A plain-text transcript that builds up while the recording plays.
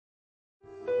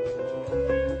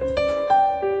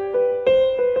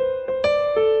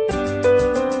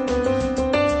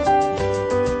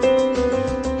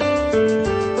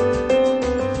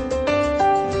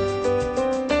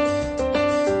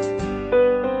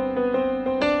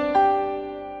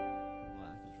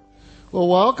Well,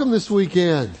 welcome this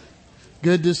weekend.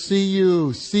 Good to see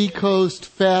you, Seacoast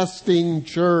Fasting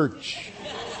Church.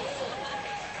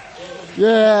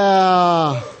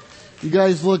 Yeah, you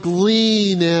guys look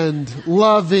lean and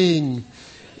loving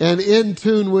and in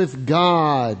tune with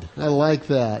God. I like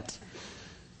that.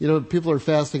 You know, people are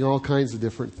fasting all kinds of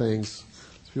different things.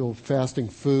 Some people are fasting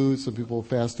food, some people are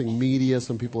fasting media,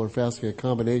 some people are fasting a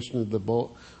combination of the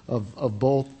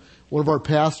both. One of our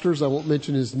pastors, I won't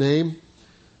mention his name,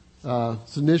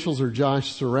 his initials are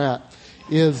Josh Surratt,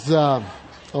 is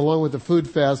along with the food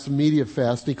fast, the media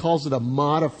fast. He calls it a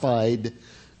modified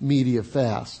media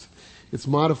fast. It's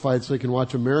modified so you can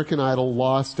watch American Idol,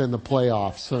 Lost, and the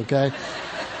playoffs, okay?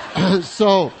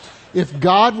 So, if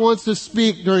God wants to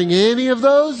speak during any of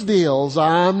those deals,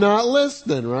 I'm not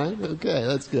listening, right? Okay,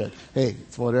 that's good. Hey,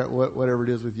 it's whatever it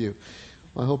is with you.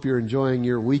 I hope you're enjoying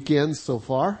your weekends so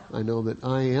far. I know that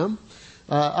I am.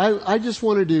 I just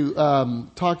wanted to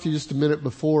talk to you just a minute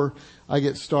before I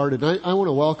get started. I want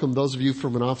to welcome those of you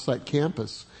from an offsite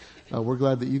campus. We're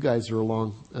glad that you guys are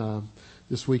along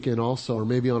this weekend also, or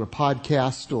maybe on a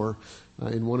podcast or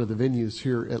in one of the venues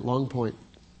here at Long Point.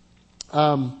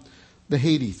 The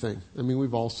Haiti thing. I mean,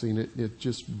 we've all seen it. It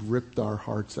just ripped our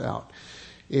hearts out.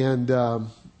 And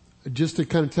just to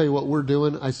kind of tell you what we're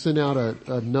doing, I sent out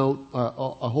a note.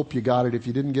 I hope you got it. If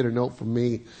you didn't get a note from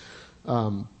me,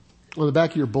 on the back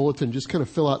of your bulletin, just kind of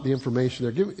fill out the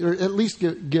information there. Or at least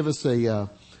give us an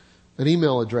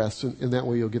email address, and that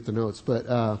way you'll get the notes. But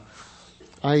well,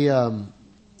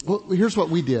 here's what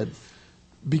we did.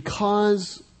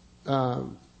 Because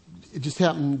it just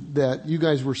happened that you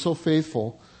guys were so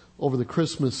faithful over the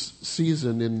Christmas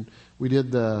season, and we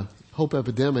did the Hope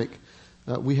Epidemic,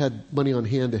 we had money on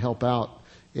hand to help out,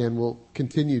 and we'll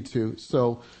continue to.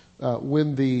 So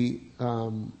when the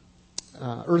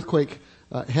earthquake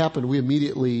happened, we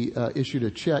immediately issued a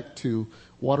check to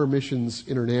Water Missions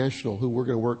International, who we're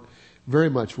going to work very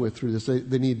much with through this.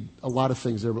 They need a lot of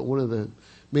things there, but one of the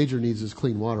major needs is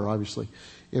clean water, obviously.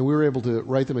 And we were able to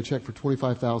write them a check for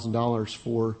 $25,000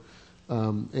 for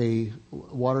a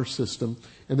water system.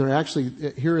 And they're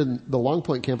actually, here in the Long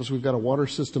Point campus, we've got a water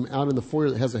system out in the foyer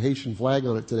that has a Haitian flag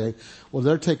on it today. Well,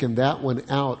 they're taking that one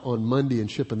out on Monday and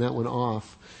shipping that one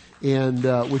off, and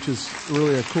which is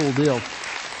really a cool deal.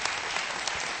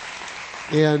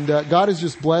 And God is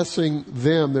just blessing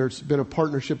them. There's been a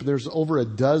partnership. There's over a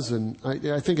dozen.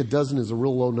 I think a dozen is a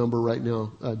real low number right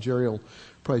now. Jerry will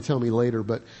probably tell me later,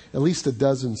 but at least a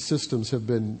dozen systems have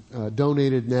been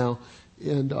donated now,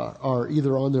 and are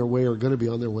either on their way or going to be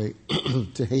on their way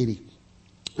to Haiti.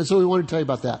 And so we want to tell you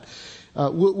about that.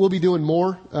 We'll be doing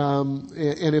more,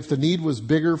 and if the need was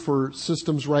bigger for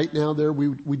systems right now there,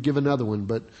 we'd give another one,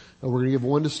 but we're going to give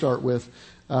one to start with.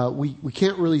 We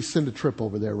can't really send a trip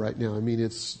over there right now. I mean,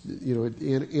 it's, you know,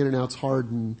 in and out's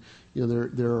hard, and, you know,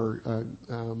 there are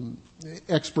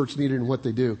experts needed in what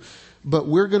they do. But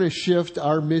we're going to shift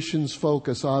our missions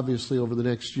focus, obviously, over the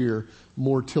next year,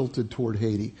 more tilted toward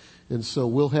Haiti. And so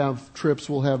we'll have trips,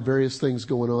 we'll have various things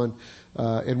going on,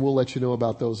 and we'll let you know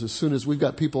about those as soon as we've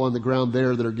got people on the ground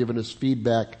there that are giving us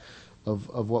feedback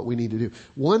of what we need to do.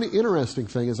 One interesting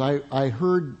thing is I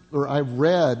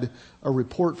read a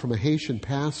report from a Haitian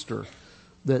pastor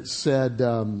that said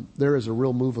there is a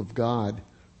real move of God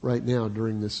right now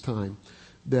during this time,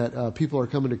 that people are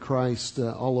coming to Christ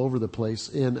all over the place.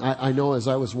 And I know as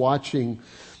I was watching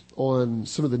on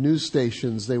some of the news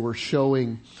stations, they were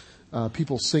showing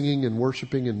people singing and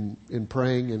worshiping and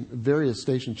praying, and various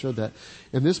stations showed that.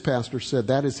 And this pastor said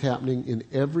that is happening in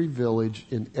every village,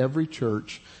 in every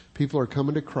church. People are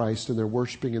coming to Christ, and they're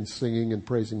worshiping and singing and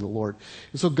praising the Lord.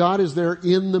 And so God is there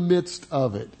in the midst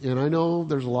of it. And I know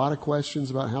there's a lot of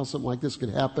questions about how something like this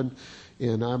could happen,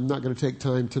 and I'm not going to take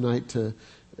time tonight to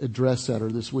address that, or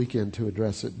this weekend to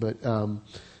address it. But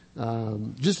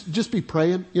just be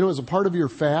praying. You know, as a part of your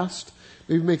fast,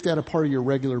 maybe make that a part of your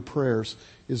regular prayers,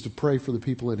 is to pray for the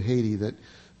people in Haiti that,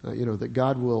 you know, that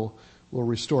God will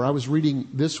restore. I was reading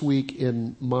this week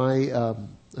in my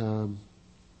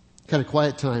kind of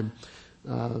quiet time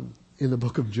in the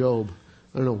book of Job.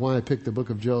 I don't know why I picked the book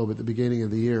of Job at the beginning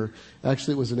of the year.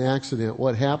 Actually, it was an accident.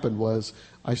 What happened was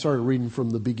I started reading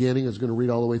from the beginning. I was going to read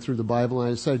all the way through the Bible, and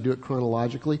I decided to do it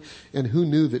chronologically. And who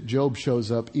knew that Job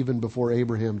shows up even before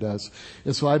Abraham does?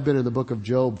 And so I've been in the book of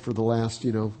Job for the last,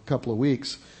 couple of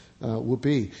weeks.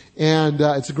 Whoopee. And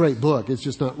it's a great book. It's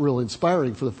just not real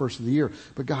inspiring for the first of the year.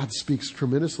 But God speaks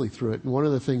tremendously through it. And one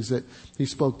of the things that He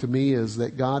spoke to me is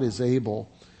that God is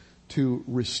able to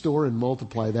restore and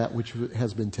multiply that which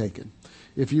has been taken.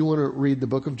 If you want to read the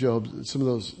book of Job, some of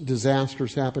those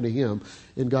disasters happened to him,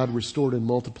 and God restored and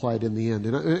multiplied in the end.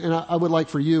 And I would like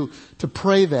for you to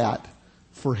pray that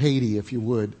for Haiti, if you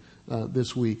would,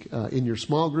 this week in your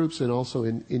small groups and also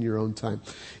in your own time.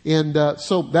 And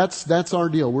so that's our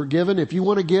deal. We're giving. If you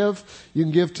want to give, you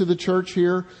can give to the church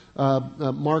here.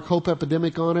 Mark Hope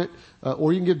Epidemic on it.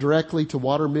 Or you can give directly to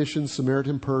Water Mission,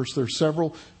 Samaritan Purse. There's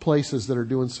several places that are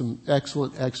doing some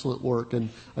excellent work. And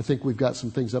I think we've got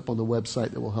some things up on the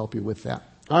website that will help you with that.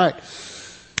 All right.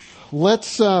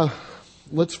 Let's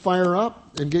fire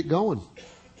up and get going.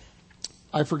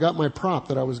 I forgot my prop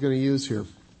that I was going to use here.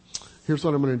 Here's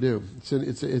what I'm going to do.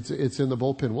 It's in the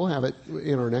bullpen. We'll have it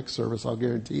in our next service, I'll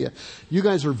guarantee you. You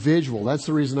guys are visual. That's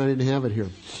the reason I didn't have it here.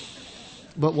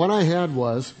 But what I had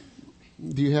was,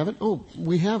 do you have it? Oh,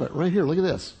 we have it right here. Look at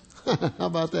this. How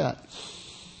about that?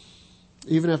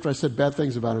 Even after I said bad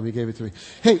things about him, he gave it to me.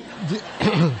 Hey,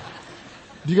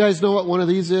 do you guys know what one of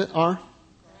these are?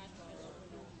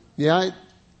 Yeah,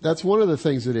 that's one of the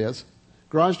things it is.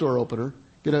 Garage door opener.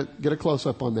 Get a close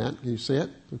up on that. Can you see it?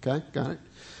 Okay, got it.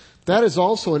 That is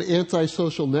also an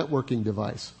antisocial networking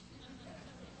device.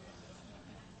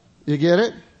 You get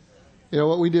it? You know,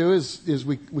 what we do is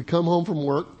we come home from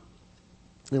work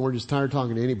and we're just tired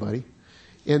talking to anybody.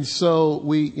 And so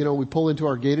we pull into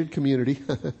our gated community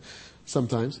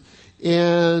sometimes,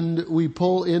 and we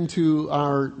pull into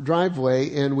our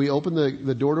driveway and we open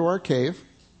the door to our cave,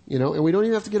 and we don't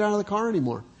even have to get out of the car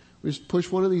anymore. We just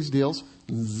push one of these deals,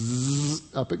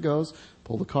 zzz, up it goes,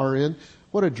 pull the car in.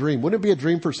 What a dream. Wouldn't it be a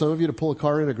dream for some of you to pull a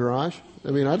car in a garage?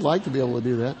 I mean, I'd like to be able to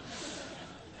do that.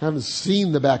 I haven't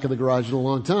seen the back of the garage in a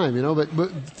long time, but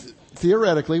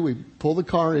theoretically we pull the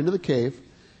car into the cave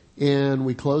and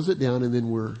we close it down, and then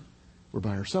we're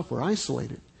by ourselves. We're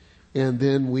isolated. And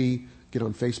then we get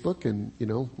on Facebook and,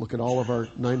 look at all of our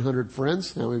 900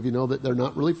 friends. How many of you know that they're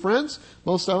not really friends?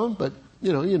 Most of them, but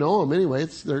you know them anyway.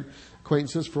 They're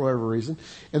acquaintances for whatever reason.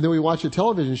 And then we watch a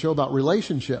television show about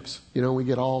relationships. We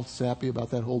get all sappy about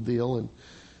that whole deal, and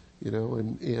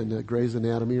Grey's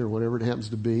Anatomy or whatever it happens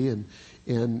to be. And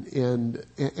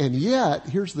yet,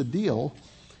 here's the deal,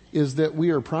 is that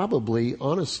we are probably,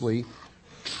 honestly,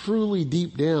 truly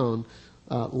deep down,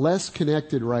 less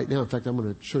connected right now. In fact, I'm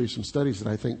going to show you some studies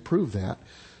that I think prove that,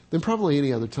 than probably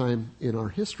any other time in our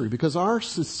history, because our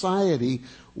society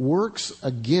works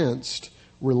against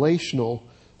relational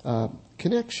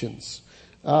connections.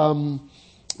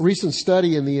 Recent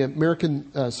study in the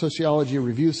American Sociology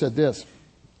Review said this: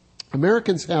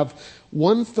 Americans have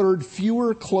 1/3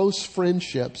 fewer close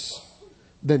friendships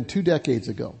than 2 decades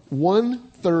ago.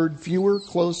 1/3 fewer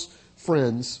close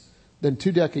friends than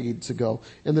 2 decades ago.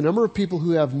 And the number of people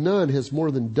who have none has more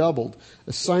than doubled,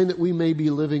 a sign that we may be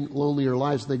living lonelier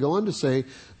lives. They go on to say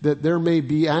that there may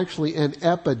be actually an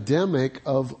epidemic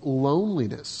of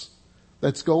loneliness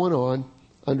that's going on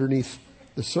underneath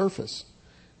the surface.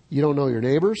 You don't know your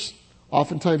neighbors.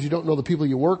 Oftentimes you don't know the people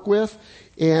you work with.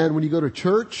 And when you go to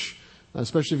church,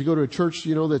 especially if you go to a church,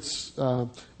 that's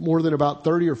more than about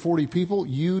 30 or 40 people,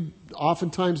 you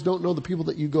oftentimes don't know the people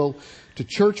that you go to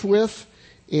church with.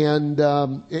 And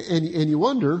you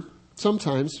wonder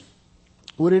sometimes,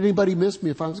 would anybody miss me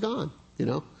if I was gone?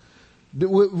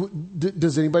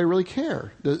 Does anybody really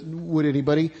care? Would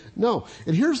anybody? No.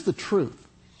 And here's the truth.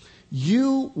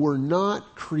 You were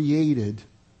not created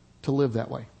to live that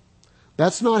way.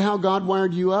 That's not how God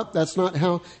wired you up. That's not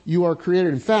how you are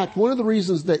created. In fact, one of the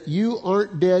reasons that you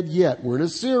aren't dead yet, we're in a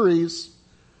series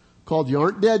called You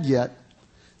Aren't Dead Yet.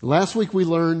 Last week we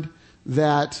learned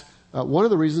that one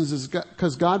of the reasons is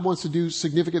because God wants to do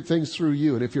significant things through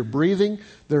you. And if you're breathing,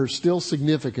 there's still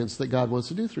significance that God wants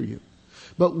to do through you.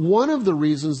 But one of the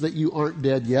reasons that you aren't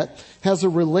dead yet has a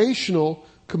relational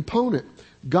component.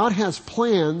 God has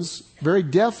plans, very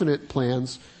definite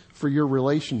plans, for your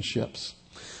relationships.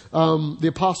 The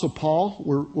Apostle Paul,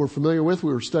 we're familiar with.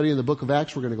 We were studying the book of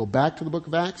Acts. We're going to go back to the book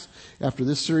of Acts after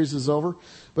this series is over.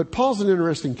 But Paul's an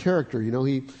interesting character.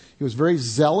 He was very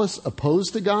zealous,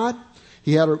 opposed to God.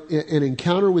 He had an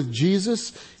encounter with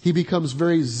Jesus. He becomes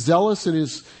very zealous in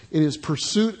his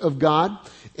pursuit of God.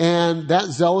 And that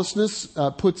zealousness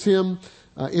puts him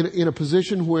in a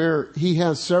position where he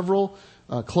has several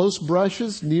close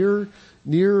brushes, near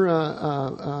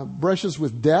brushes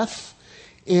with death.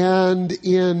 And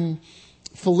in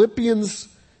Philippians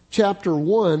chapter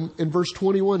 1 and verse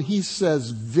 21, he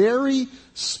says very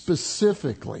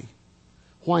specifically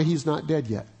why he's not dead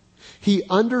yet. He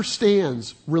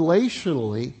understands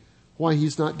relationally why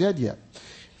he's not dead yet.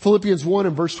 Philippians 1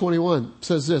 and verse 21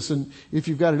 says this, and if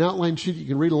you've got an outline sheet, you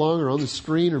can read along, or on the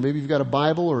screen, or maybe you've got a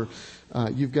Bible, or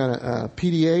you've got a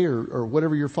PDA, or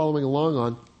whatever you're following along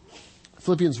on.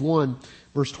 Philippians 1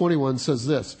 verse 21 says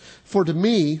this: For to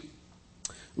me,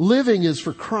 living is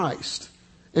for Christ,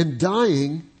 and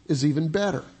dying is even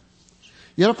better.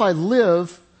 Yet if I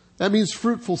live, that means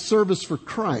fruitful service for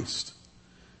Christ.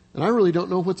 And I really don't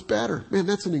know what's better. Man,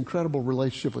 that's an incredible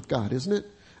relationship with God, isn't it?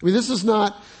 I mean, this is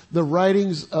not the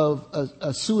writings of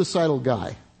a suicidal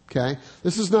guy, okay?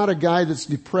 This is not a guy that's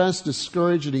depressed,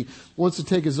 discouraged, and he wants to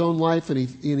take his own life, and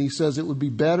he says it would be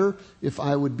better if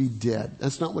I would be dead.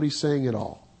 That's not what he's saying at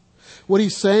all. What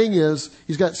he's saying is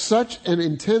he's got such an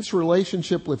intense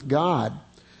relationship with God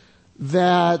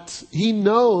that he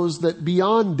knows that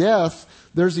beyond death,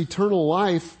 there's eternal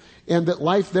life, and that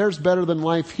life there's better than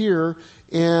life here.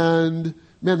 And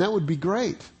man, that would be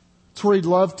great. It's where he'd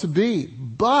love to be.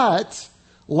 But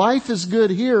life is good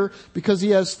here because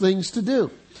he has things to do.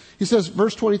 He says,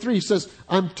 verse 23, he says,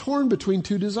 I'm torn between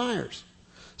two desires.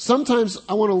 Sometimes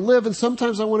I want to live and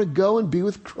sometimes I want to go and be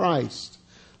with Christ.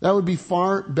 That would be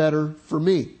far better for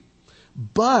me.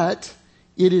 But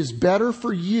it is better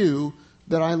for you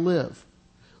that I live.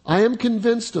 I am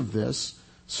convinced of this,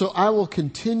 so I will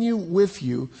continue with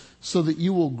you so that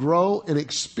you will grow and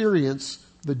experience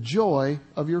the joy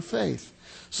of your faith.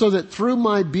 So that through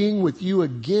my being with you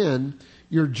again,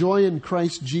 your joy in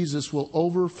Christ Jesus will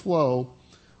overflow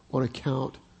on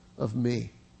account of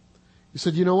me. He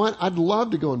said, you know what? I'd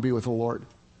love to go and be with the Lord.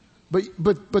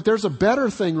 But there's a better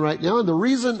thing right now. And the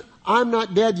reason I'm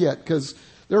not dead yet, because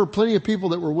there were plenty of people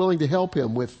that were willing to help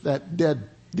him with that dead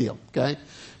deal, okay?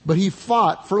 But he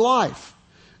fought for life.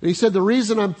 And he said, the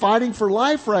reason I'm fighting for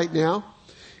life right now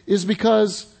is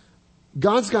because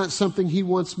God's got something he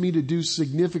wants me to do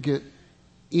significant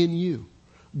in you.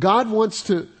 God wants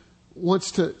to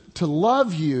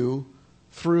love you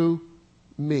through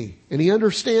me. And he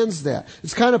understands that.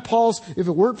 It's kind of Paul's, if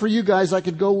it weren't for you guys, I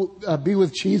could go be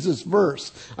with Jesus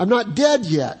verse. I'm not dead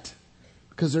yet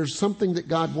because there's something that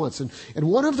God wants. And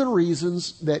one of the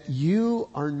reasons that you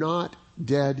are not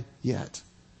dead yet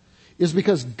is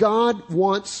because God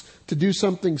wants to do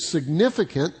something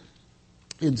significant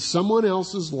in someone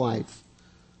else's life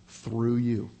through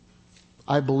you.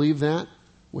 I believe that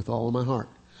with all of my heart.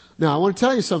 Now, I want to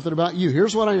tell you something about you.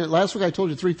 Here's what I knew. Last week I told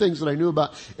you 3 things that I knew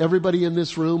about everybody in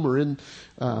this room or in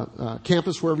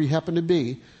campus, wherever you happen to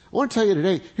be. I want to tell you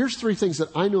today, here's 3 things that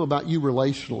I know about you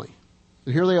relationally.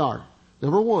 And here they are.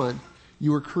 Number 1,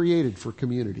 you were created for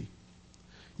community.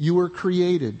 You were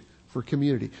created for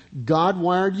community. God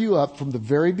wired you up from the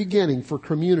very beginning for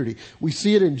community. We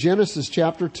see it in Genesis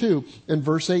chapter 2 and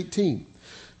verse 18.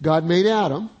 God made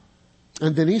Adam,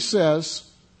 and then he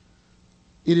says,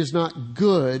 it is not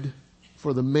good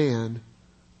for the man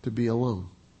to be alone.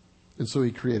 And so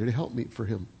he created a helpmeet for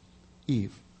him,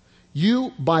 Eve.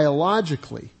 You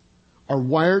biologically are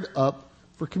wired up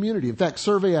for community. In fact,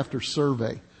 survey after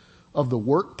survey of the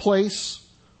workplace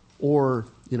or,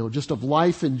 just of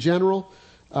life in general,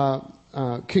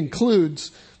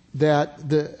 concludes that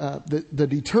the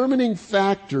determining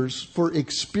factors for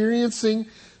experiencing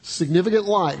significant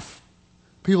life,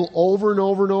 people over and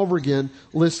over and over again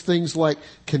list things like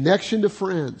connection to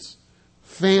friends,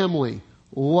 family,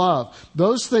 love.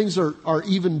 Those things are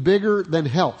even bigger than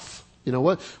health.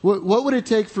 What would it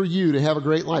take for you to have a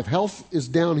great life? Health is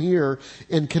down here,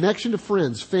 and connection to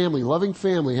friends, family,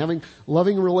 having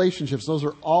loving relationships, those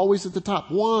are always at the top.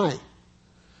 Why?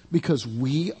 Because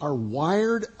we are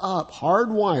wired up,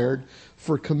 hardwired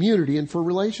for community and for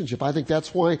relationship. I think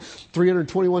that's why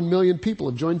 321 million people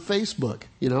have joined Facebook.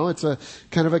 It's a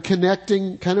kind of a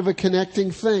connecting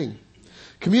thing.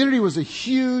 Community was a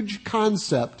huge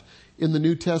concept in the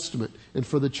New Testament and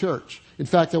for the church. In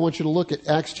fact, I want you to look at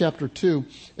Acts chapter 2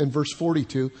 and verse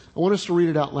 42. I want us to read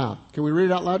it out loud. Can we read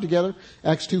it out loud together?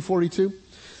 Acts 2:42.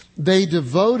 They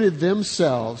devoted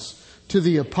themselves to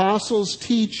the apostles'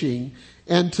 teaching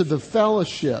and to the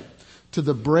fellowship, to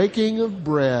the breaking of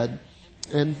bread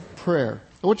and prayer.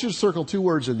 I want you to circle 2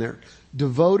 words in there.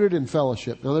 Devoted and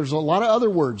fellowship. Now there's a lot of other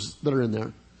words that are in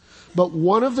there. But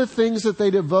one of the things that they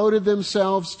devoted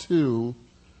themselves to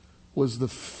was the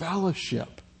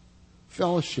fellowship.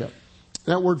 Fellowship.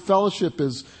 That word fellowship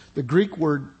is the Greek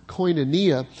word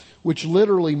koinonia, which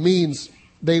literally means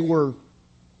they were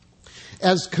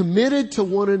as committed to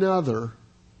one another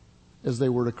as they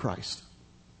were to Christ.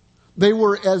 They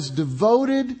were as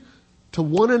devoted to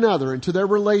one another and to their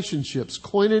relationships,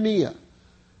 koinonia,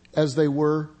 as they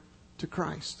were to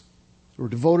Christ. They were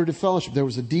devoted to fellowship. There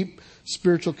was a deep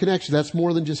spiritual connection. That's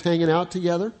more than just hanging out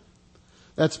together.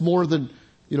 That's more than,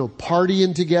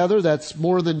 partying together. That's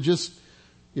more than just,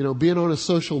 being on a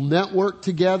social network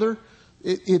together.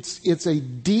 It's a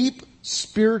deep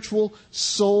spiritual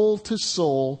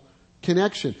soul-to-soul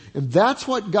connection. And that's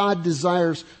what God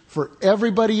desires for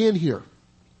everybody in here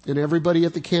and everybody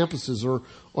at the campuses or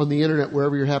on the internet,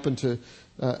 wherever you happen to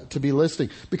to be listening.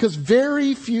 Because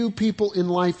very few people in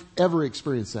life ever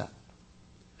experience that.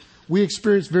 We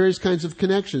experience various kinds of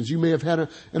connections. You may have had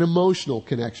an emotional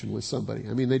connection with somebody.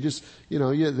 I mean, they just,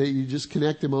 you just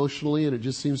connect emotionally, and it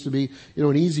just seems to be,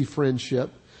 an easy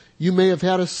friendship. You may have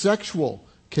had a sexual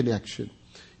connection.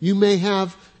 You may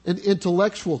have an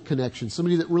intellectual connection,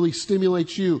 somebody that really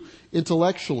stimulates you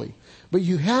intellectually. But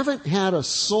you haven't had a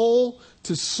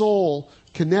soul-to-soul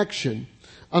connection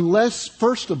unless,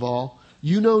 first of all,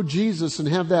 you know Jesus and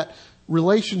have that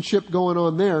relationship going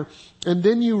on there, and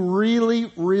then you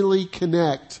really, really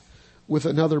connect with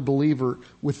another believer,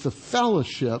 with the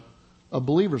fellowship of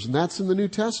believers. And that's in the New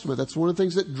Testament. That's one of the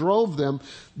things that drove them.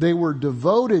 They were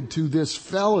devoted to this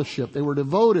fellowship. They were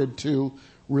devoted to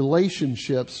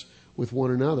relationships with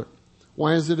one another.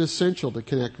 Why is it essential to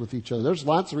connect with each other? There's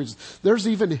lots of reasons. There's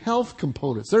even health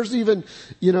components. There's even,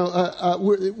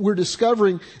 we're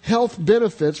discovering health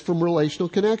benefits from relational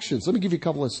connections. Let me give you a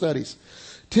couple of studies.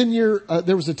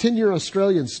 There was a 10-year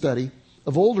Australian study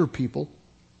of older people,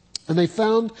 and they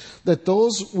found that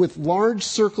those with large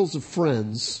circles of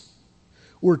friends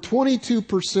were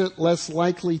 22% less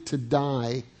likely to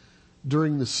die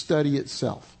during the study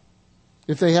itself.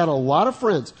 If they had a lot of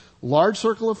friends, large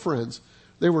circle of friends,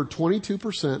 they were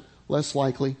 22% less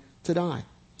likely to die.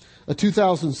 A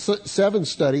 2007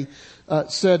 study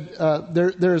said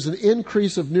there is an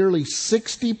increase of nearly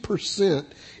 60%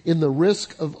 in the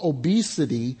risk of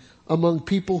obesity among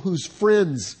people whose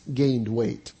friends gained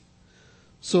weight.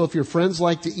 So if your friends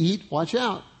like to eat, watch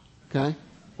out. Okay?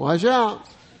 Watch out.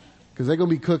 Because they're going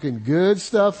to be cooking good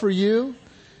stuff for you,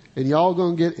 and y'all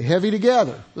going to get heavy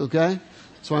together. Okay?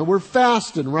 That's why we're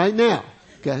fasting right now.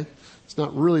 Okay? It's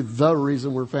not really the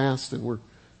reason we're fasting. We're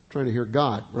trying to hear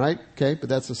God, right? Okay? But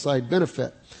that's a side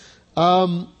benefit.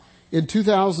 In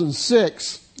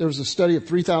 2006, there was a study of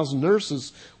 3,000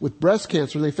 nurses with breast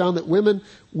cancer. They found that women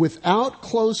without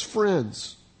close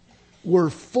friends were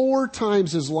 4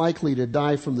 times as likely to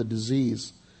die from the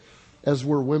disease as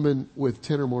were women with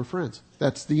 10 or more friends.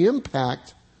 That's the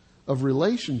impact of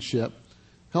relationship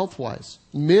health-wise.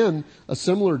 Men, a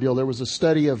similar deal. There was a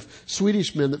study of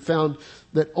Swedish men that found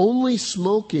that only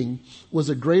smoking was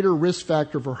a greater risk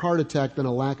factor for heart attack than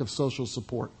a lack of social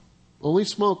support. Only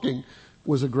smoking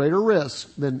was a greater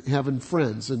risk than having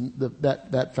friends, and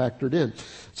that factored in.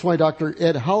 That's why Dr.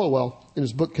 Ed Hallowell, in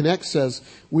his book Connect, says,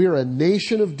 we are a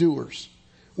nation of doers.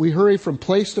 We hurry from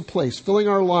place to place, filling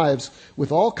our lives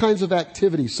with all kinds of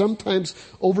activities, sometimes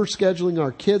overscheduling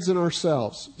our kids and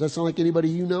ourselves. Does that sound like anybody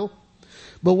you know?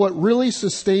 But what really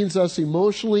sustains us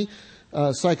emotionally,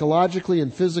 psychologically,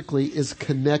 and physically is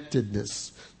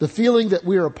connectedness. The feeling that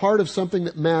we are a part of something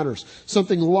that matters,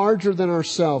 something larger than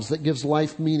ourselves that gives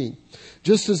life meaning.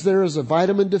 Just as there is a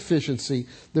vitamin deficiency,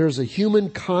 there is a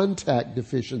human contact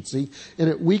deficiency, and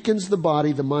it weakens the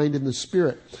body, the mind, and the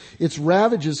spirit. Its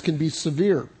ravages can be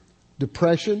severe: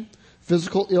 depression,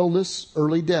 physical illness,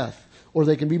 early death, or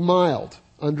they can be mild: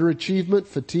 underachievement,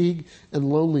 fatigue, and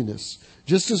loneliness.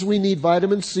 Just as we need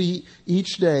vitamin C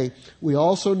each day, we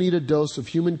also need a dose of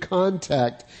human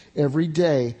contact every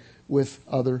day with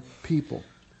other people.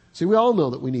 See, we all know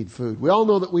that we need food. We all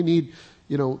know that we need,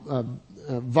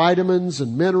 vitamins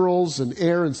and minerals and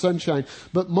air and sunshine.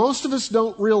 But most of us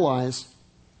don't realize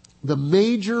the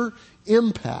major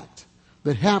impact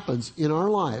that happens in our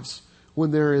lives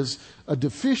when there is a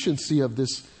deficiency of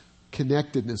this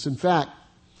connectedness. In fact,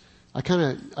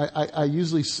 I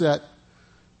usually set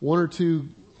 1 or 2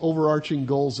 overarching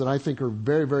goals that I think are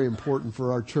very, very important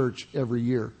for our church every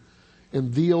year.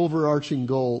 And the overarching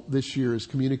goal this year is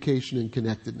communication and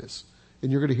connectedness. And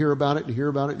you're going to hear about it and hear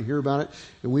about it and hear about it.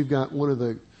 And we've got one of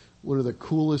the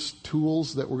coolest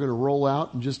tools that we're going to roll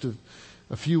out in just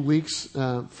a few weeks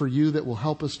for you that will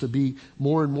help us to be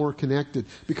more and more connected.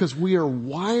 Because we are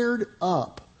wired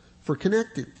up for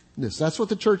connectedness. That's what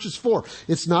the church is for.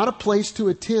 It's not a place to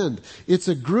attend. It's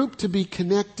a group to be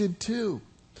connected to.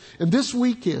 And this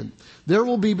weekend, there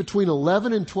will be between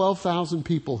 11 and 12,000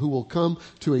 people who will come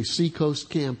to a Seacoast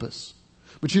campus.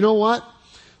 But you know what?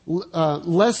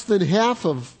 Less than half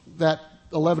of that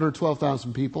 11 or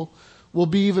 12,000 people will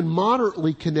be even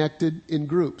moderately connected in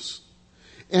groups.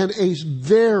 And a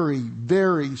very,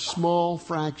 very small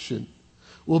fraction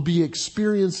will be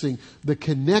experiencing the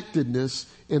connectedness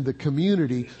and the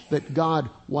community that God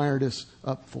wired us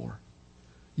up for.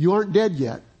 You aren't dead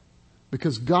yet,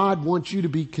 because God wants you to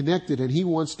be connected, and He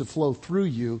wants to flow through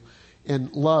you and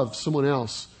love someone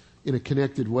else in a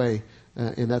connected way.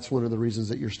 And that's one of the reasons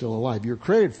that you're still alive. You're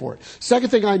created for it. Second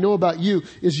thing I know about you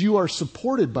is you are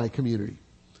supported by community.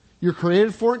 You're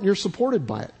created for it and you're supported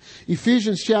by it.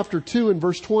 Ephesians chapter 2 and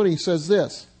verse 20 says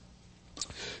this: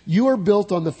 You are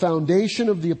built on the foundation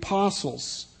of the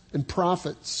apostles and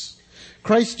prophets.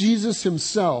 Christ Jesus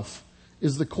himself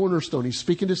is the cornerstone. He's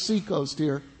speaking to Seacoast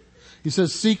here. He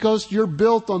says, Seacoast, you're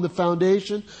built on the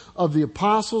foundation of the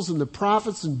apostles and the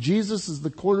prophets, and Jesus is the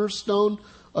cornerstone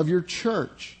of your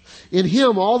church. In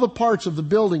him, all the parts of the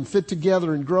building fit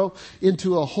together and grow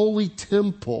into a holy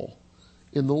temple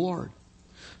in the Lord.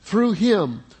 Through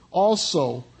him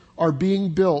also are being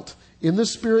built in the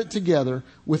Spirit together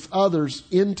with others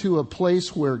into a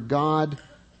place where God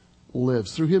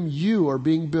lives. Through him you are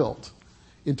being built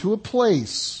into a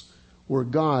place where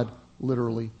God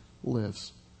literally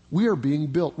lives. We are being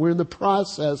built. We're in the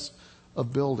process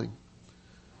of building.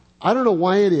 I don't know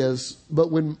why it is,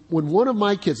 but when one of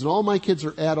my kids, and all my kids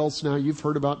are adults now, you've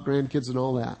heard about grandkids and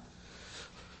all that.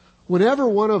 Whenever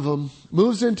one of them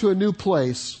moves into a new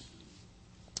place,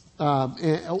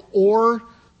 or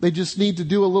they just need to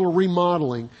do a little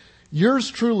remodeling,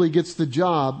 yours truly gets the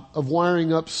job of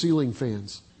wiring up ceiling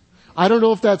fans. I don't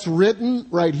know if that's written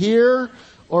right here,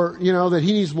 or, that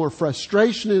he needs more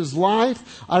frustration in his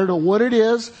life. I don't know what it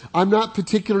is. I'm not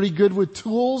particularly good with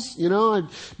tools,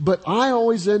 but I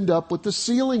always end up with the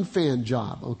ceiling fan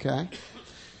job, okay?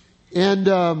 And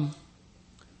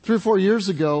 3 or 4 years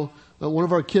ago, one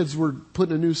of our kids were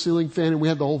putting a new ceiling fan, and we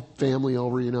had the whole family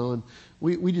over, and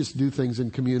we just do things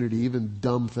in community, even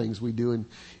dumb things we do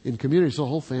in community. So the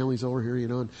whole family's over here,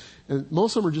 and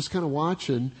most of them are just kind of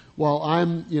watching while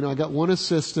I'm, I got one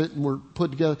assistant and we're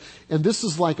put together. And this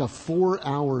is like a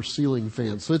 4-hour ceiling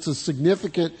fan. So it's a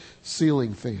significant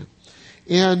ceiling fan.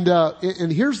 And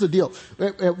here's the deal.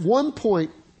 At one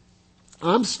point,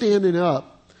 I'm standing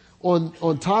up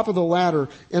on top of the ladder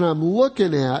and I'm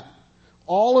looking at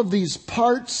all of these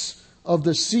parts of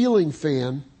the ceiling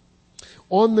fan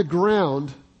on the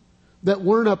ground that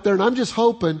weren't up there. And I'm just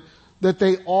hoping that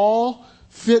they all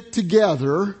fit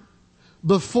together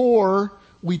before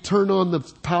we turn on the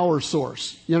power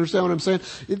source. You understand what I'm saying?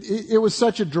 It was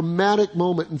such a dramatic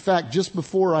moment. In fact, just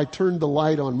before I turned the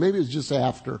light on, maybe it was just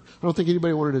after. I don't think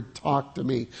anybody wanted to talk to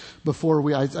me before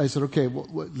I said, okay,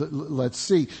 let's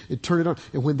see. It turned it on.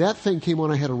 And when that thing came on,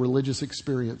 I had a religious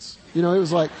experience. It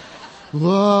was like,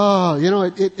 whoa,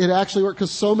 it actually worked,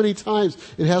 because so many times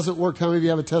it hasn't worked. How many of you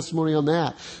have a testimony on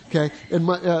that? Okay. And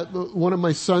one of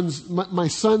my son's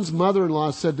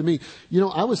mother-in-law said to me,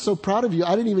 I was so proud of you.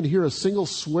 I didn't even hear a single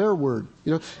swear word,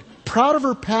 proud of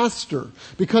her pastor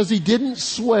because he didn't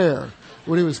swear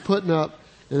when he was putting up,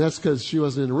 and that's because she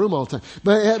wasn't in the room all the time.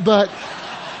 But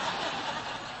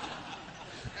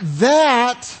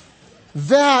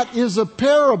that is a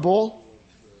parable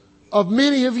of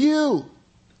many of you.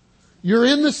 You're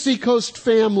in the Seacoast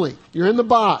family. You're in the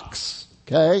box.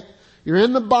 Okay? You're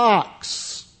in the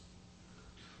box.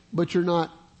 But you're not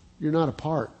a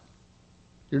part.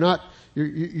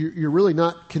 You're really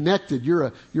not connected.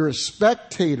 You're a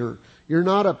spectator. You're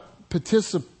not a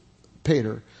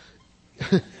participator.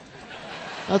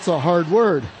 That's a hard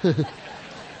word.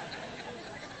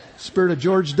 Spirit of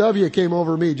George W. came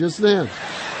over me just then.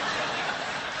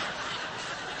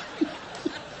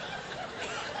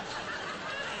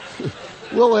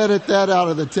 We'll edit that out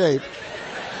of the tape.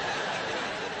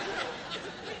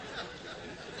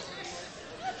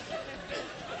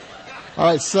 All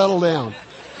right, settle down.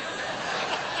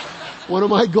 One of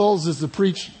my goals is to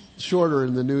preach shorter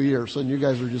in the new year, so you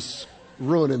guys are just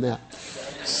ruining that.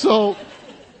 So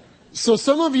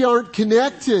some of you aren't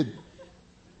connected.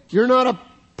 You're not a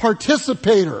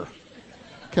participator.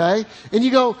 Okay? And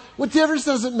you go, what difference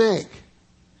does it make?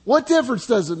 What difference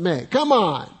does it make? Come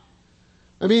on.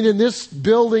 I mean, in this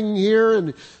building here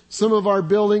and some of our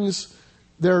buildings,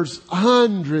 there's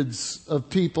hundreds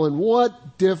of people. And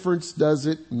what difference does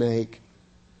it make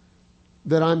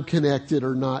that I'm connected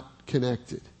or not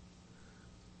connected?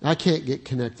 I can't get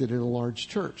connected in a large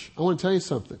church. I want to tell you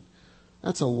something.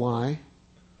 That's a lie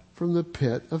from the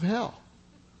pit of hell.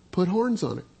 Put horns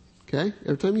on it. Okay?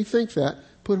 Every time you think that,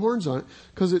 put horns on it,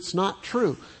 because it's not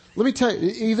true. Let me tell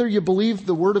you, either you believe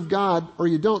the Word of God or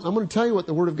you don't. I'm going to tell you what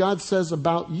the Word of God says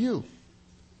about you.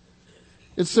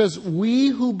 It says, we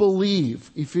who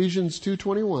believe, Ephesians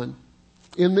 2:21,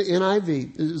 in the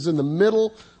NIV, is in the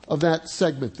middle of that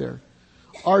segment there,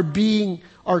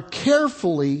 are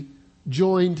carefully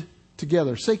joined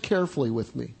together. Say carefully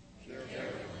with me. Carefully.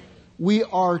 We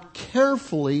are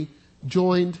carefully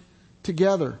joined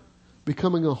together,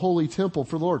 becoming a holy temple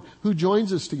for the Lord. Who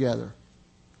joins us together?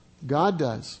 God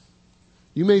does.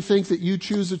 You may think that you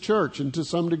choose a church, and to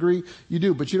some degree you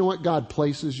do, but you know what? God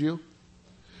places you.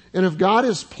 And if God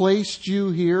has placed you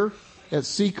here at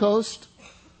Seacoast,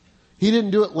 He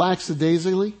didn't do it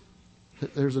lackadaisically.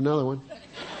 There's another one.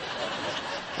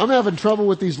 I'm having trouble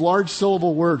with these large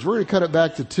syllable words. We're going to cut it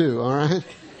back to 2, all right?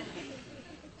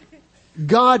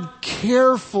 God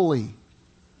carefully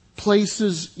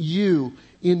places you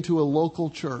into a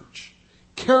local church.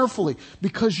 Carefully,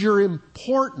 because you're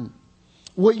important.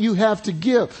 What you have to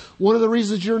give. One of the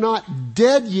reasons you're not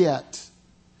dead yet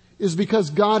is because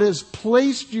God has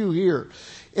placed you here.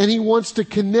 And He wants to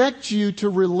connect you to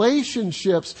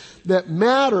relationships that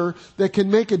matter, that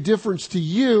can make a difference to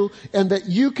you, and that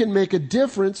you can make a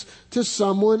difference to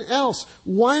someone else.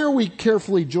 Why are we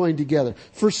carefully joined together?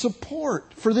 For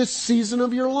support, for this season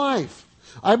of your life.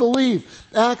 I believe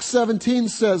Acts 17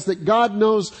 says that God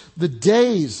knows the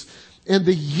days and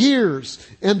the years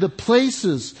and the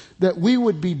places that we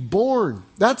would be born.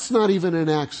 That's not even an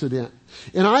accident.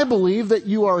 And I believe that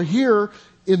you are here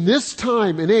in this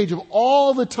time and age, of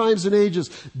all the times and ages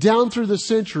down through the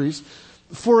centuries,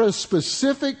 for a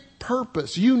specific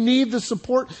purpose. You need the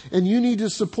support, and you need to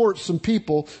support some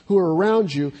people who are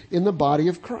around you in the body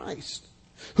of Christ.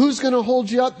 Who's going to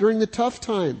hold you up during the tough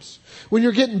times? When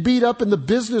you're getting beat up in the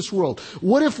business world?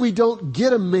 What if we don't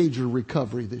get a major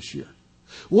recovery this year?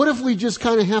 What if we just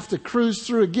kind of have to cruise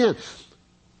through again?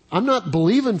 I'm not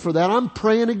believing for that. I'm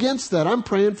praying against that. I'm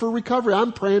praying for recovery.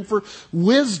 I'm praying for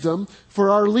wisdom for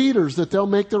our leaders, that they'll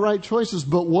make the right choices.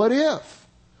 But what if?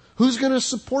 Who's going to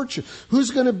support you?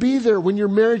 Who's going to be there when your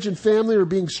marriage and family are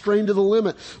being strained to the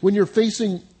limit? When you're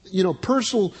facing,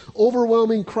 personal,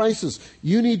 overwhelming crisis?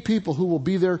 You need people who will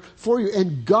be there for you.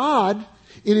 And God,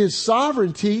 in His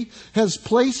sovereignty, has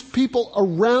placed people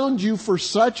around you for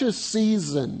such a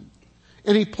season.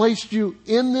 And He placed you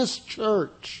in this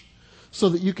church so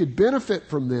that you could benefit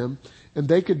from them and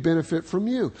they could benefit from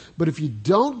you. But if you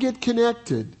don't get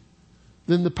connected,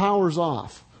 then the power's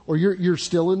off. Or you're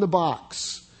still in the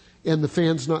box and the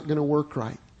fan's not going to work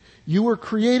right. You were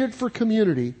created for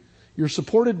community. You're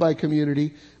supported by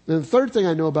community. And the third thing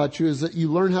I know about you is that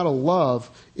you learn how to love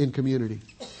in community.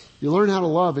 You learn how to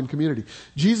love in community.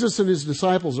 Jesus and His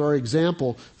disciples are an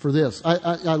example for this.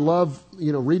 I love,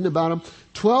 reading about them.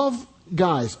 12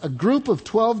 guys, a group of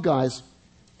 12 guys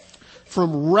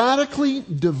from radically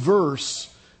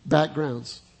diverse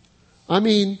backgrounds. I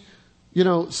mean,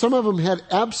 some of them had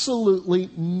absolutely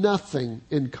nothing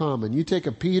in common. You take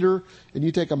a Peter and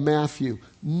you take a Matthew,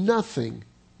 nothing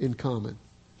in common.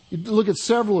 You look at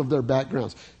several of their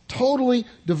backgrounds, totally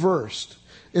diverse.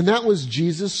 And that was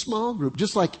Jesus' small group,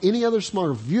 just like any other small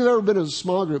group. If you've ever been in a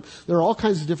small group, there are all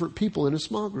kinds of different people in a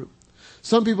small group.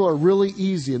 Some people are really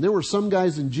easy, and there were some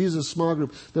guys in Jesus' small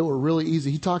group that were really easy.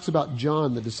 He talks about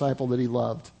John, the disciple that He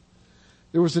loved.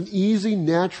 There was an easy,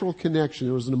 natural connection.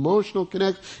 There was an emotional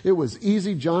connection. It was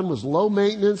easy. John was low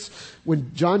maintenance.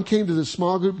 When John came to the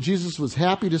small group, Jesus was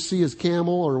happy to see his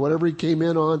camel or whatever he came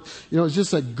in on. It was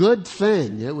just a good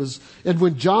thing. And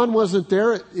when John wasn't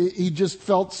there, he just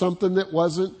felt something that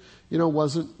wasn't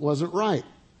right.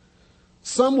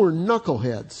 Some were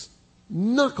knuckleheads.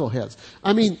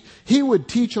 I mean, he would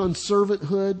teach on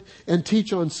servanthood and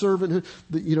teach on servanthood.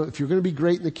 If you're going to be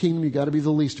great in the kingdom, you got to be the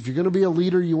least. If you're going to be a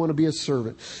leader, you want to be a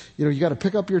servant. You got to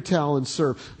pick up your towel and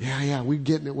serve. Yeah, we're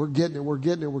getting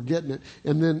it.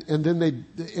 And then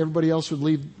everybody else would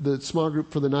leave the small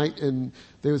group for the night, and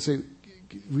they would say,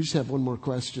 "We just have one more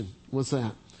question." What's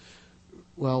that?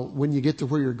 Well, when you get to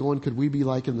where you're going, could we be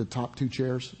like in the top 2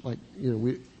 chairs?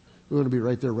 We want to be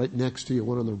right there, right next to you.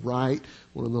 One on the right,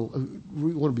 we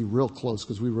want to be real close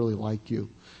because we really like you.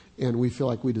 And we feel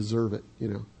like we deserve it,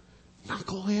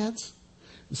 Knuckleheads.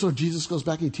 And so Jesus goes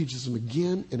back and He teaches them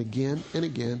again and again and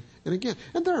again and again.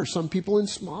 And there are some people in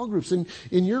small groups, in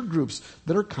your groups,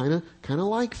 that are kind of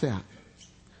like that.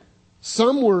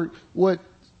 Some were what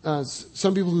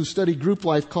some people who study group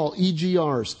life call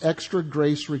EGRs, extra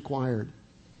grace required.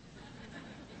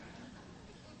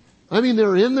 I mean,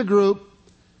 they're in the group,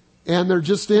 and they're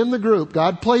just in the group.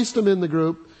 God placed them in the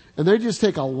group, and they just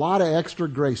take a lot of extra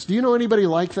grace. Do you know anybody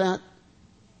like that?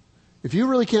 If you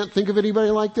really can't think of anybody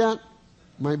like that, it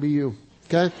might be you.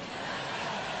 Okay?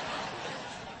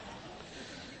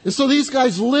 And so these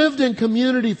guys lived in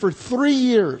community for 3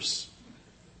 years.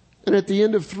 And at the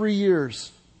end of 3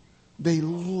 years, they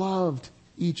loved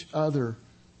each other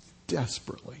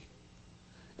desperately.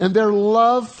 And their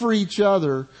love for each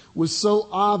other was so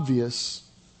obvious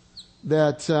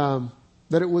that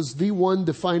it was the one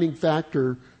defining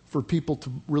factor for people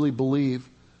to really believe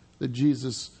that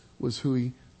Jesus was who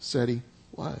He said He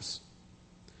was.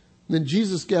 And then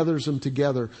Jesus gathers them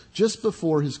together just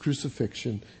before His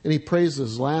crucifixion, and He prays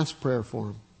His last prayer for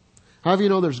them. How do you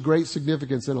know there's great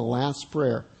significance in a last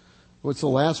prayer? What's the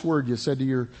last word you said to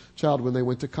your child when they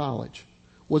went to college?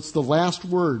 What's the last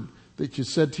word that you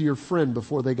said to your friend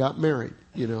before they got married?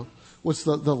 what's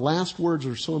the last words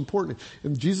are so important.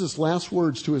 And Jesus' last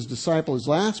words to his disciple, his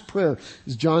last prayer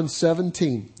is John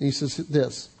 17. And he says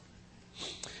this.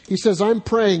 He says, I'm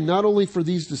praying not only for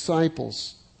these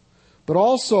disciples, but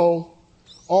also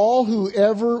all who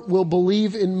ever will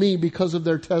believe in me because of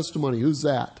their testimony. Who's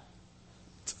that?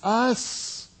 It's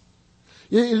us.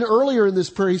 Earlier in this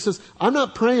prayer, he says, I'm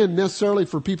not praying necessarily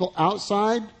for people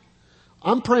outside.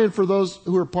 I'm praying for those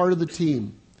who are part of the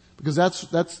team. Because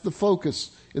that's the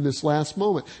focus in this last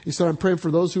moment. He said, I'm praying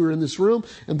for those who are in this room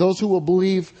and those who will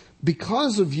believe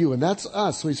because of you. And that's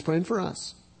us. So he's praying for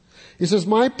us. He says,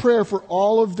 my prayer for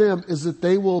all of them is that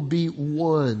they will be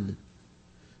one.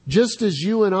 Just as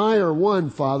you and I are one,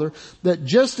 Father, that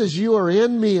just as you are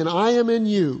in me and I am in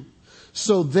you,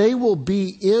 so they will be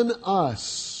in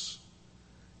us,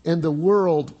 and the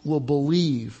world will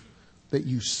believe that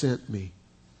you sent me.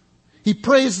 He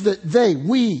prays that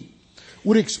we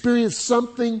would experience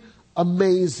something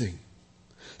amazing.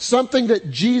 Something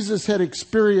that Jesus had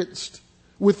experienced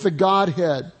with the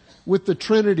Godhead, with the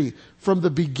Trinity from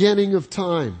the beginning of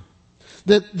time.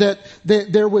 That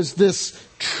there was this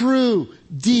true,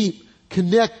 deep,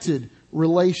 connected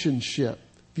relationship.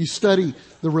 If you study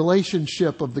the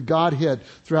relationship of the Godhead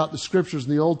throughout the Scriptures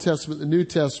in the Old Testament and the New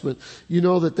Testament, you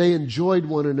know that they enjoyed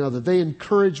one another. They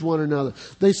encouraged one another.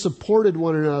 They supported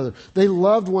one another. They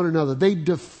loved one another. They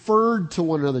deferred to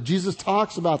one another. Jesus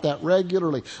talks about that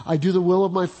regularly. I do the will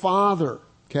of my Father.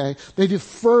 Okay? They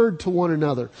deferred to one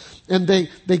another. And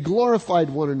they glorified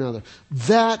one another.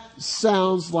 That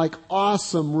sounds like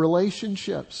awesome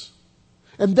relationships.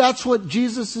 And that's what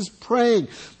Jesus is praying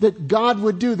that God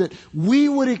would do, that we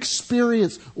would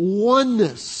experience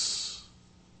oneness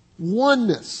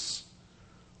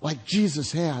like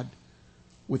Jesus had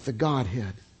with the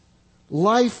Godhead.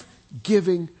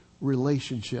 Life-giving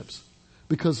relationships.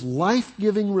 Because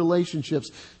life-giving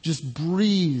relationships just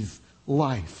breathe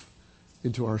life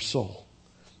into our soul.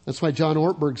 That's why John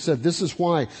Ortberg said, this is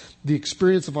why the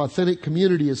experience of authentic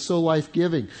community is so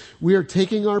life-giving. We are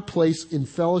taking our place in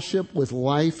fellowship with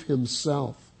life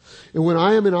himself. And when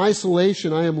I am in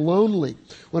isolation, I am lonely.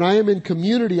 When I am in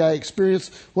community, I experience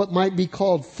what might be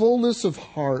called fullness of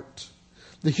heart.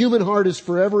 The human heart is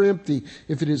forever empty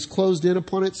if it is closed in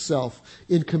upon itself.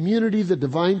 In community, the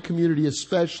divine community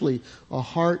especially, a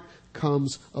heart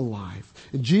comes alive.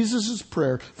 And Jesus'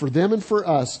 prayer for them and for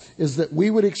us is that we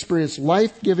would experience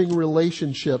life-giving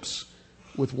relationships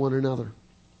with one another.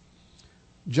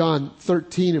 John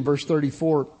 13 and verse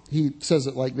 34, he says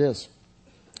it like this.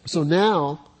 So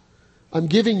now, I'm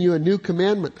giving you a new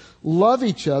commandment. Love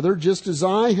each other just as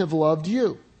I have loved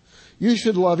you. You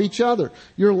should love each other.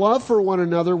 Your love for one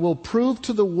another will prove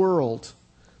to the world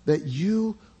that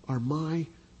you are my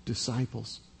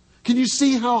disciples. Can you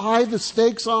see how high the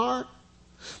stakes are?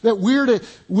 That we're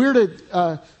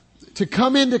to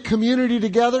come into community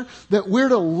together, that we're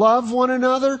to love one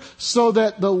another so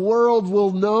that the world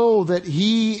will know that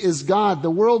He is God. The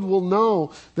world will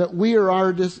know that we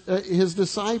are His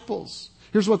disciples.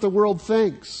 Here's what the world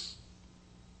thinks.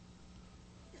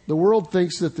 The world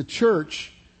thinks that the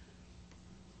church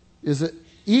is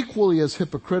equally as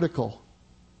hypocritical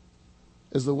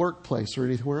as the workplace or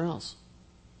anywhere else.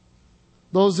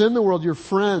 Those in the world, your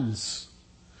friends,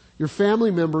 your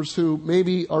family members who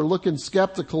maybe are looking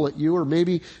skeptical at you or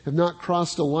maybe have not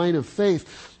crossed a line of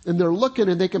faith, and they're looking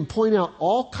and they can point out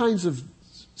all kinds of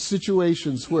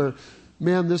situations where,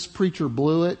 man, this preacher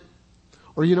blew it.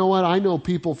 Or you know what, I know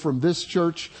people from this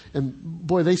church and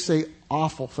boy, they say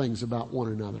awful things about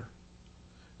one another.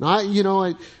 Now,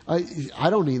 I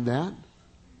don't need that.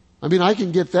 I mean, I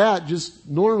can get that just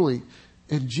normally.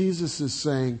 And Jesus is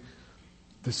saying,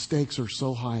 the stakes are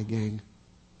so high, gang.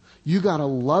 You got to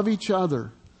love each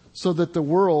other so that the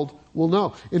world will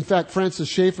know. In fact, Francis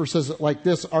Schaeffer says it like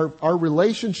this. Our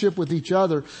relationship with each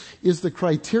other is the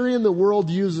criterion the world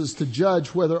uses to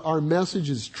judge whether our message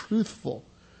is truthful.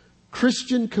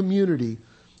 Christian community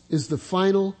is the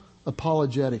final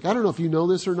apologetic. I don't know if you know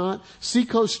this or not.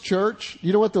 Seacoast Church,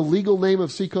 you know what the legal name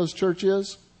of Seacoast Church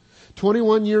is?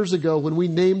 21 years ago when we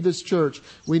named this church,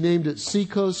 we named it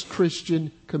Seacoast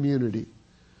Christian Community.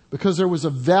 Because there was a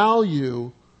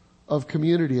value of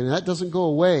community. And that doesn't go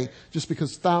away just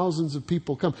because thousands of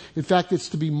people come. In fact, it's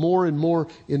to be more and more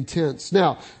intense.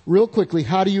 Now, real quickly,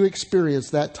 how do you experience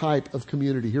that type of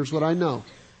community? Here's what I know.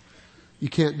 You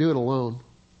can't do it alone.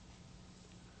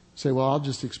 Say, well, I'll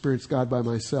just experience God by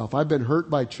myself. I've been hurt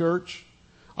by church.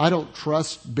 I don't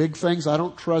trust big things. I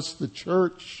don't trust the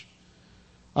church.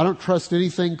 I don't trust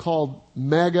anything called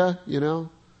mega,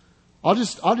 I'll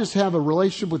just have a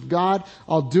relationship with God.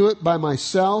 I'll do it by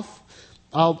myself.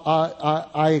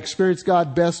 I experience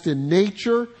God best in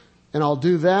nature, and I'll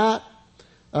do that.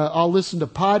 I'll listen to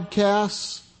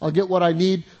podcasts. I'll get what I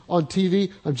need on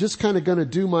TV. I'm just kind of going to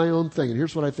do my own thing. And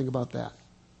here's what I think about that.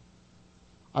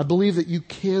 I believe that you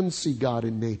can see God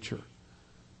in nature.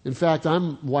 In fact,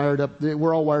 I'm wired up,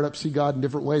 we're all wired up to see God in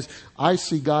different ways. I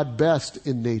see God best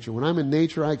in nature. When I'm in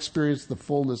nature, I experience the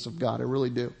fullness of God. I really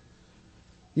do.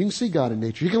 You can see God in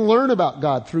nature. You can learn about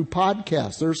God through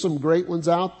podcasts. There's some great ones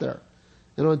out there.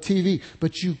 And on TV.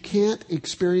 But you can't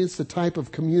experience the type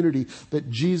of community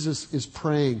that Jesus is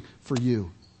praying for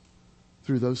you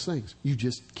through those things. You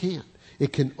just can't.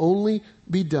 It can only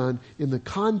be done in the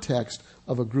context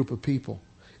of a group of people.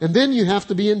 And then you have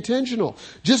to be intentional.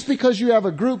 Just because you have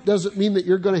a group doesn't mean that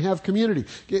you're going to have community.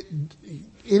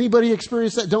 Anybody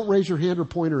experience that? Don't raise your hand or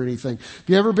point or anything. Have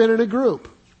you ever been in a group?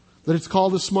 That it's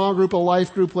called a small group, a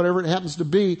life group, whatever it happens to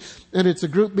be. And it's a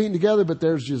group meeting together, but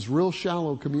there's just real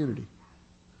shallow community.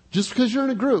 Just because you're in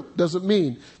a group doesn't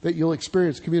mean that you'll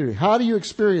experience community. How do you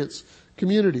experience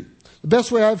community? The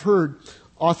best way I've heard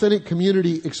authentic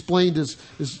community explained is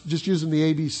just using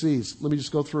the ABCs. Let me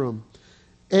just go through them.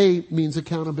 A means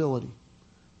accountability.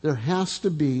 There has to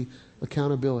be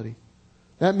accountability.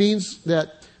 That means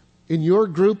that in your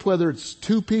group, whether it's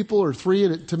 2 people or 3,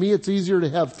 and to me it's easier to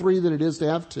have 3 than it is to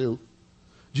have 2.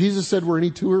 Jesus said, where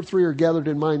any 2 or 3 are gathered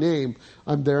in my name,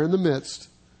 I'm there in the midst.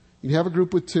 You can have a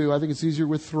group with 2. I think it's easier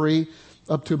with 3,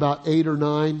 up to about 8 or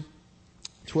 9.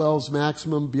 12's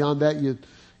maximum. Beyond that, you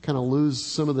kind of lose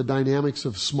some of the dynamics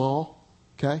of small.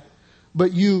 Okay?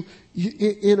 But you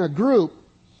in a group,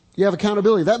 you have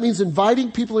accountability. That means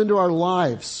inviting people into our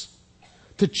lives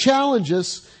to challenge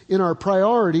us in our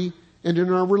priority and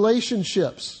in our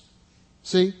relationships.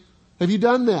 See? Have you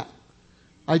done that?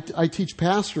 I teach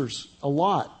pastors a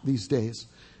lot these days.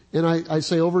 And I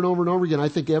say over and over and over again, I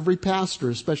think every pastor,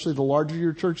 especially the larger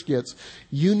your church gets,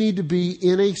 you need to be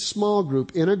in a small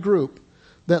group, in a group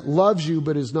that loves you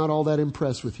but is not all that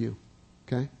impressed with you.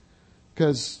 Okay?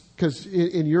 Because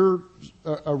in your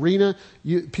arena,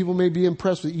 people may be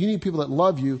impressed with you. You need people that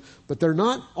love you, but they're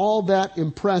not all that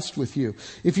impressed with you.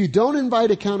 If you don't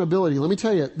invite accountability, let me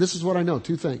tell you, this is what I know,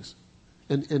 2 things.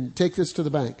 And take this to the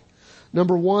bank.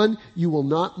 Number 1, you will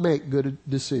not make good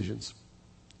decisions.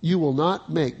 You will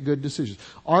not make good decisions.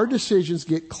 Our decisions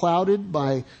get clouded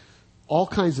by all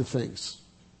kinds of things.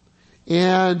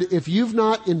 And if you've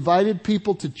not invited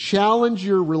people to challenge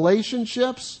your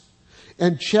relationships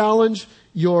and challenge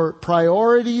your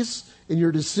priorities and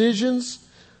your decisions,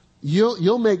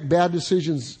 you'll make bad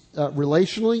decisions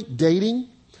relationally, dating,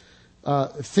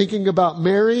 thinking about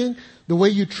marrying, the way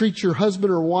you treat your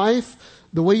husband or wife,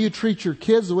 the way you treat your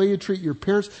kids, the way you treat your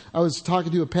parents. I was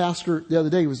talking to a pastor the other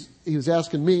day. He was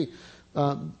asking me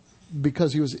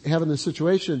because he was having this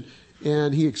situation,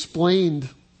 and he explained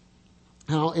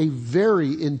how a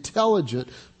very intelligent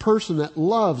person that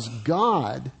loves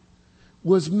God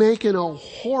was making a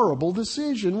horrible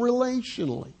decision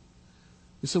relationally.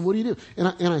 He said, what do you do?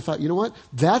 And I thought, you know what?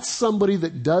 That's somebody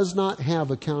that does not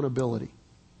have accountability.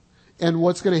 And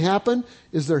what's going to happen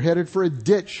is they're headed for a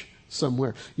ditch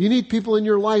somewhere. You need people in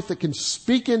your life that can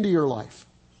speak into your life.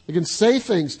 They can say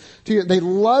things to you. They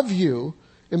love you,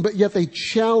 but yet they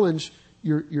challenge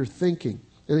your thinking.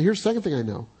 And here's the second thing I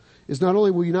know, is not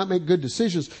only will you not make good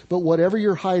decisions, but whatever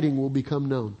you're hiding will become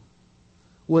known.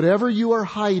 Whatever you are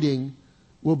hiding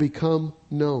will become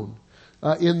known.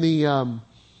 In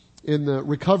the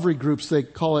recovery groups, they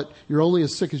call it, you're only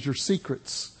as sick as your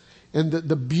secrets. And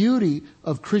the beauty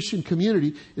of Christian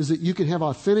community is that you can have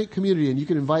authentic community and you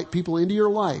can invite people into your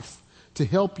life to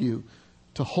help you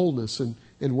to wholeness and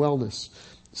wellness.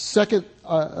 Second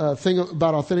thing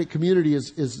about authentic community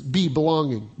is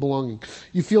belonging.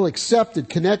 You feel accepted,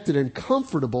 connected, and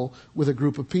comfortable with a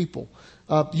group of people.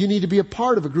 You need to be a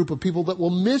part of a group of people that will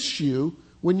miss you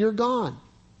when you're gone.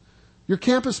 Your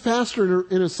campus pastor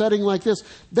in a setting like this,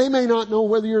 they may not know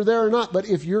whether you're there or not, but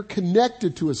if you're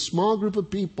connected to a small group of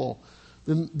people,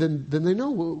 then they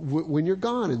know when you're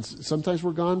gone. And sometimes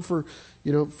we're gone for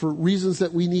reasons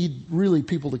that we need really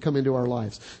people to come into our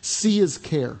lives. C is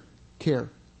care.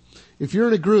 If you're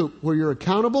in a group where you're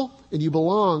accountable and you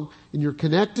belong and you're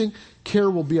connecting,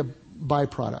 care will be a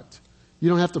byproduct. You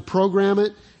don't have to program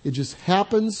it. It just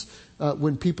happens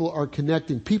when people are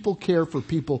connecting. People care for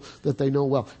people that they know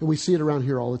well. And we see it around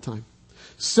here all the time.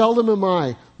 Seldom am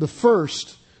I the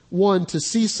first one to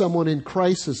see someone in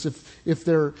crisis if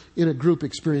they're in a group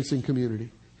experiencing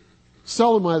community.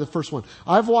 Seldom am I the first one.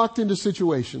 I've walked into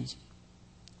situations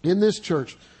in this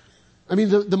church. I mean,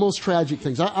 the most tragic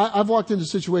things. I've walked into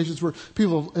situations where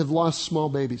people have lost small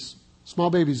babies. Small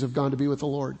babies have gone to be with the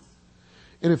Lord.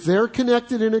 And if they're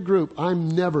connected in a group, I'm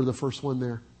never the first one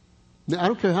there. I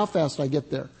don't care how fast I get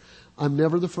there. I'm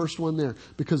never the first one there,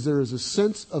 because there is a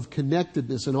sense of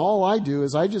connectedness. And all I do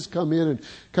is I just come in and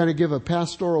kind of give a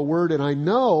pastoral word. And I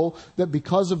know that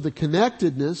because of the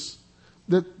connectedness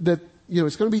that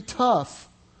it's going to be tough,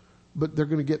 but they're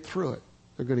going to get through it.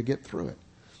 They're going to get through it.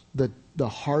 The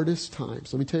hardest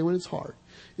times, let me tell you when it's hard,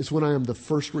 is when I am the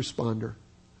first responder.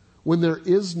 When there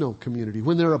is no community,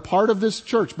 when they're a part of this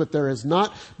church, but there has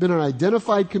not been an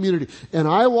identified community. And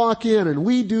I walk in and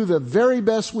we do the very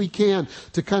best we can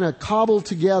to kind of cobble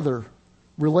together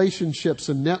relationships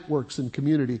and networks and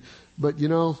community. But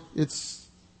it's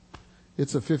a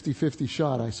 50-50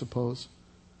 shot, I suppose.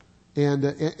 And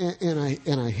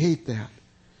I hate that.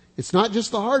 It's not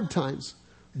just the hard times.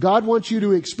 God wants you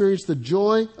to experience the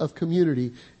joy of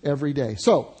community every day.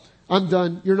 So, I'm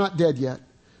done. You're not dead yet.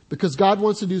 Because God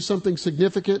wants to do something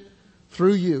significant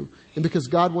through you. And because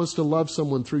God wants to love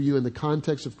someone through you in the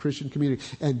context of Christian community.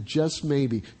 And just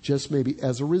maybe,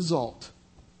 as a result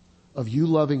of you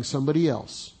loving somebody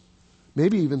else,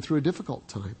 maybe even through a difficult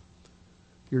time,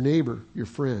 your neighbor, your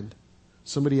friend,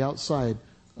 somebody outside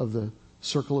of the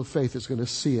circle of faith is going to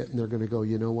see it and they're going to go,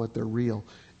 you know what, they're real.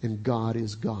 And God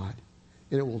is God.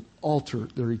 And it will alter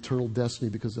their eternal destiny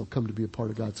because they'll come to be a part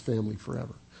of God's family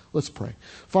forever. Let's pray.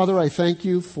 Father, I thank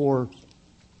you for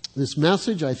this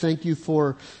message. I thank you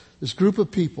for this group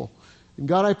of people. And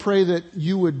God, I pray that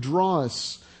you would draw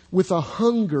us with a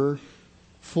hunger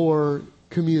for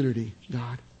community,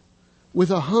 God.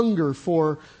 With a hunger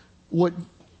for what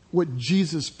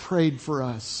Jesus prayed for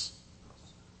us.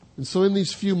 And so in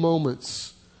these few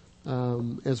moments,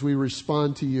 as we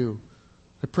respond to you,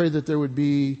 I pray that there would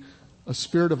be a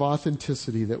spirit of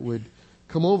authenticity that would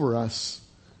come over us,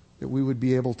 that we would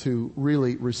be able to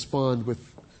really respond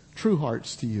with true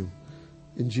hearts to you.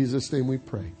 In Jesus' name we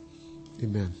pray.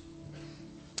 Amen.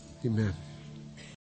 Amen.